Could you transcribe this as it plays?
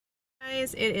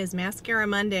Guys, it is Mascara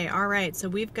Monday. Alright, so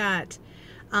we've got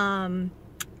the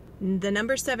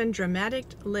number 7 Dramatic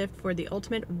Lift for the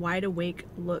Ultimate Wide Awake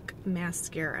Look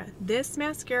Mascara. This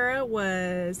mascara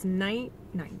was it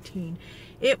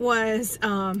was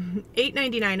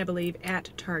 $8.99, I believe, at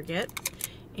Target,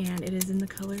 and it is in the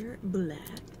color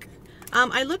black.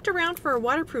 I looked around for a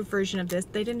waterproof version of this.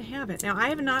 They didn't have it. Now, I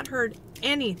have not heard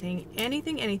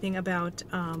anything about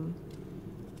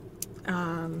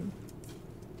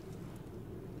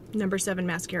number 7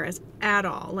 mascaras at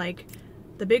all. Like,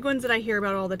 the big ones that I hear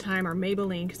about all the time are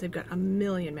Maybelline, because they've got a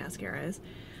million mascaras.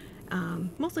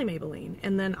 Mostly Maybelline.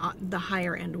 And then the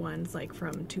higher end ones, like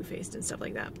from Too Faced and stuff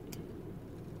like that.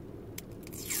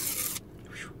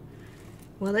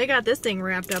 Well, they got this thing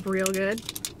wrapped up real good.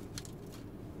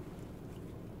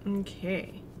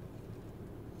 Okay.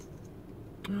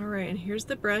 Alright, and here's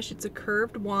the brush. It's a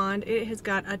curved wand. It has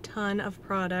got a ton of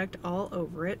product all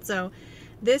over it. So,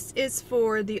 this is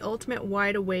for the Ultimate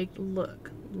Wide Awake Look.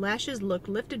 Lashes look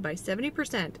lifted by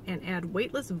 70% and add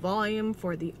weightless volume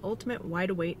for the Ultimate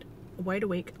Wide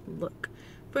Awake Look.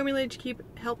 Formulated to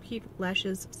help keep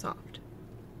lashes soft.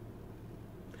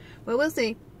 Well, we'll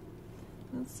see.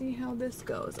 Let's see how this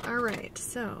goes. Alright,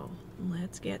 so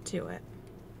let's get to it.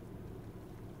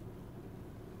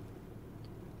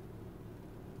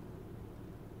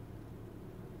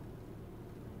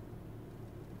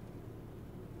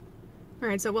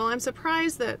 Alright, so while I'm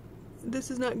surprised that this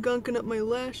is not gunking up my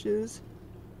lashes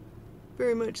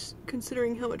very much,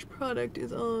 considering how much product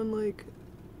is on, like,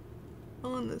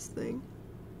 on this thing.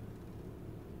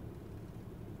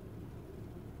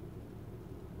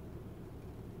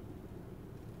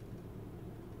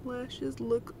 Lashes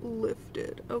look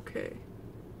lifted. Okay.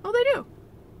 Oh, they do!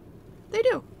 They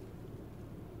do!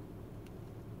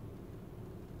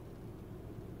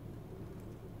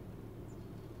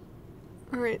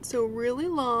 Alright, so really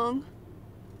long.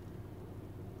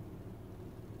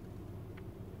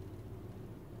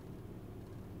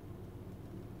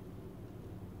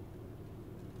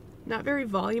 Not very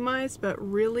volumized, but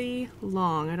really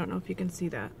long. I don't know if you can see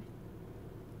that.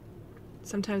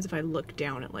 Sometimes if I look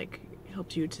down, it like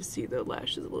helps you to see the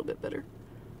lashes a little bit better.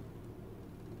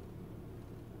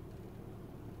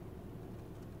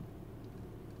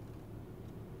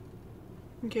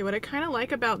 Okay, what I kind of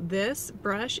like about this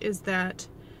brush is that,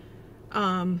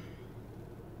 I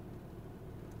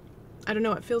don't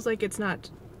know, it feels like it's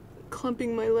not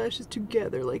clumping my lashes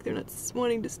together, like they're not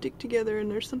wanting to stick together, and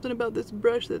there's something about this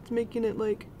brush that's making it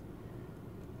like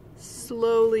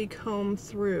slowly comb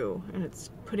through, and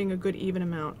it's putting a good even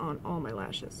amount on all my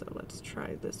lashes. So let's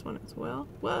try this one as well.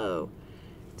 Whoa!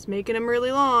 It's making them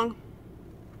really long.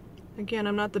 Again,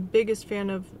 I'm not the biggest fan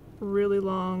of really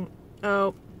long,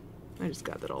 oh, I just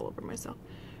got that all over myself.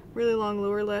 Really long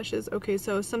lower lashes. Okay,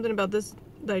 so something about this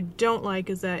that I don't like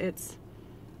is that it's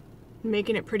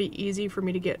making it pretty easy for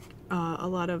me to get a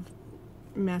lot of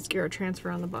mascara transfer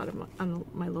on the bottom, on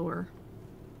my lower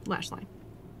lash line.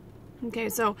 Okay,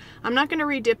 so I'm not going to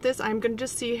re-dip this. I'm going to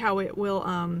just see how it will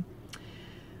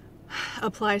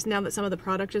apply now that some of the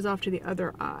product is off to the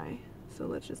other eye. So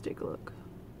let's just take a look.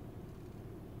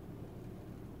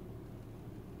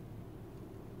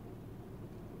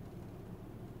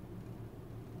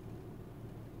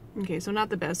 Okay, so not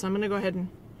the best, so I'm going to go ahead and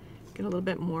get a little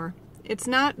bit more. It's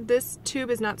not, this tube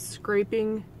is not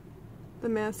scraping the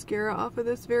mascara off of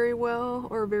this very well,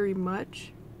 or very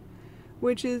much,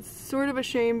 which is sort of a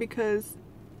shame because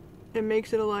it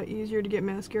makes it a lot easier to get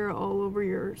mascara all over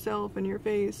yourself and your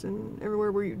face and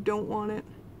everywhere where you don't want it.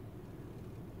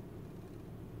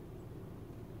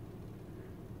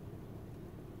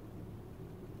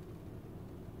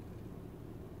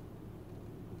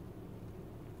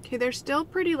 Okay, they're still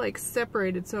pretty like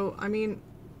separated, so I mean,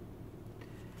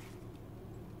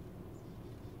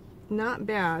 not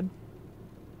bad.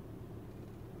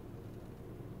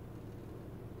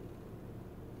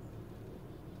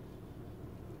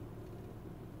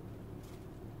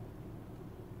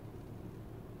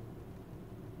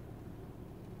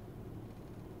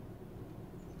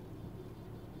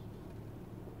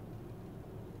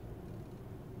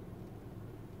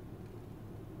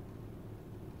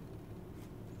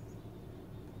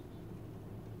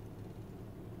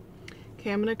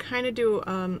 Okay, I'm gonna kind of do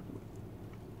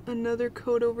another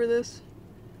coat over this.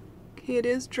 Okay, it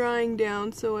is drying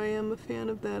down, so I am a fan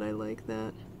of that. I like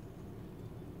that.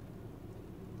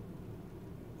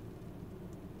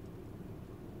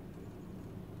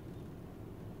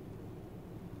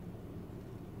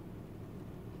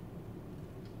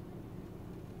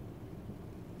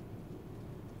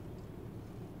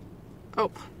 Oh,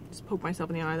 Oh, just poked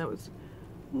myself in the eye. That was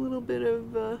a little bit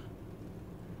of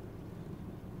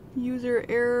User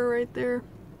error right there.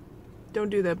 Don't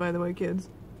do that, by the way, kids.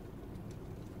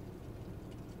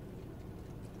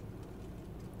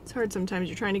 It's hard sometimes.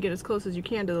 You're trying to get as close as you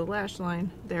can to the lash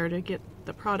line there to get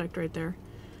the product right there.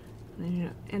 And then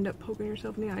you end up poking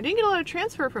yourself in the eye. I didn't get a lot of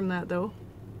transfer from that, though.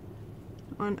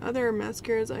 On other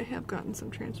mascaras, I have gotten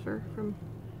some transfer from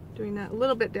doing that. A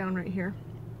little bit down right here.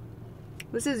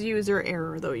 This is user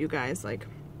error, though, you guys. Like,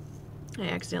 I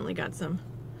accidentally got some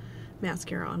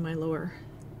mascara on my lower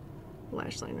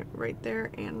lash line right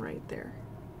there and right there.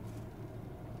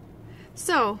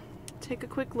 So, take a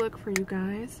quick look for you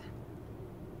guys.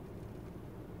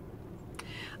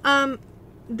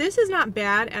 This is not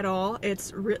bad at all.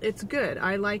 It's good.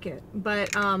 I like it,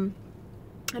 but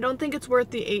I don't think it's worth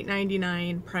the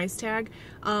 $8.99 price tag.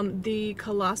 The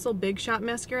Colossal Big Shot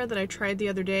mascara that I tried the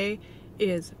other day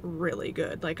is really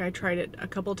good. Like, I tried it a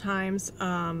couple times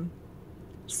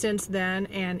since then,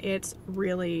 and it's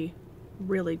really,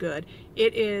 really good.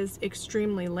 It is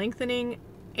extremely lengthening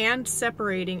and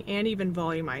separating and even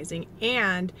volumizing.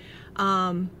 And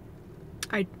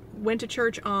I went to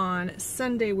church on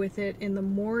Sunday with it in the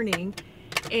morning,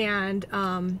 and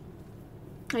I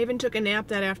even took a nap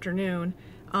that afternoon,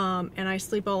 and I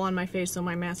sleep all on my face, so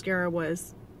my mascara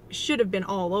should have been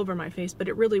all over my face, but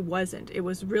it really wasn't. It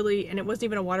was really, and it wasn't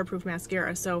even a waterproof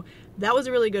mascara, so that was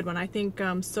a really good one. I think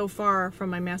so far from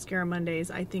my Mascara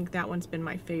Mondays, I think that one's been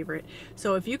my favorite.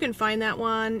 So if you can find that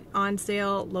one on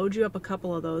sale, load you up a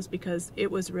couple of those, because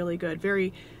it was really good.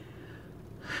 Very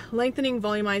lengthening,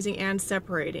 volumizing, and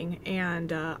separating, and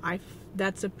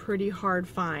that's a pretty hard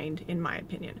find in my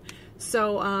opinion.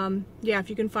 So yeah, if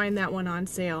you can find that one on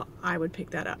sale, I would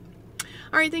pick that up.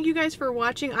 Alright, thank you guys for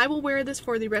watching. I will wear this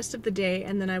for the rest of the day,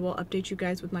 and then I will update you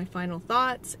guys with my final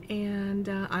thoughts, and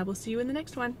I will see you in the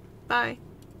next one. Bye!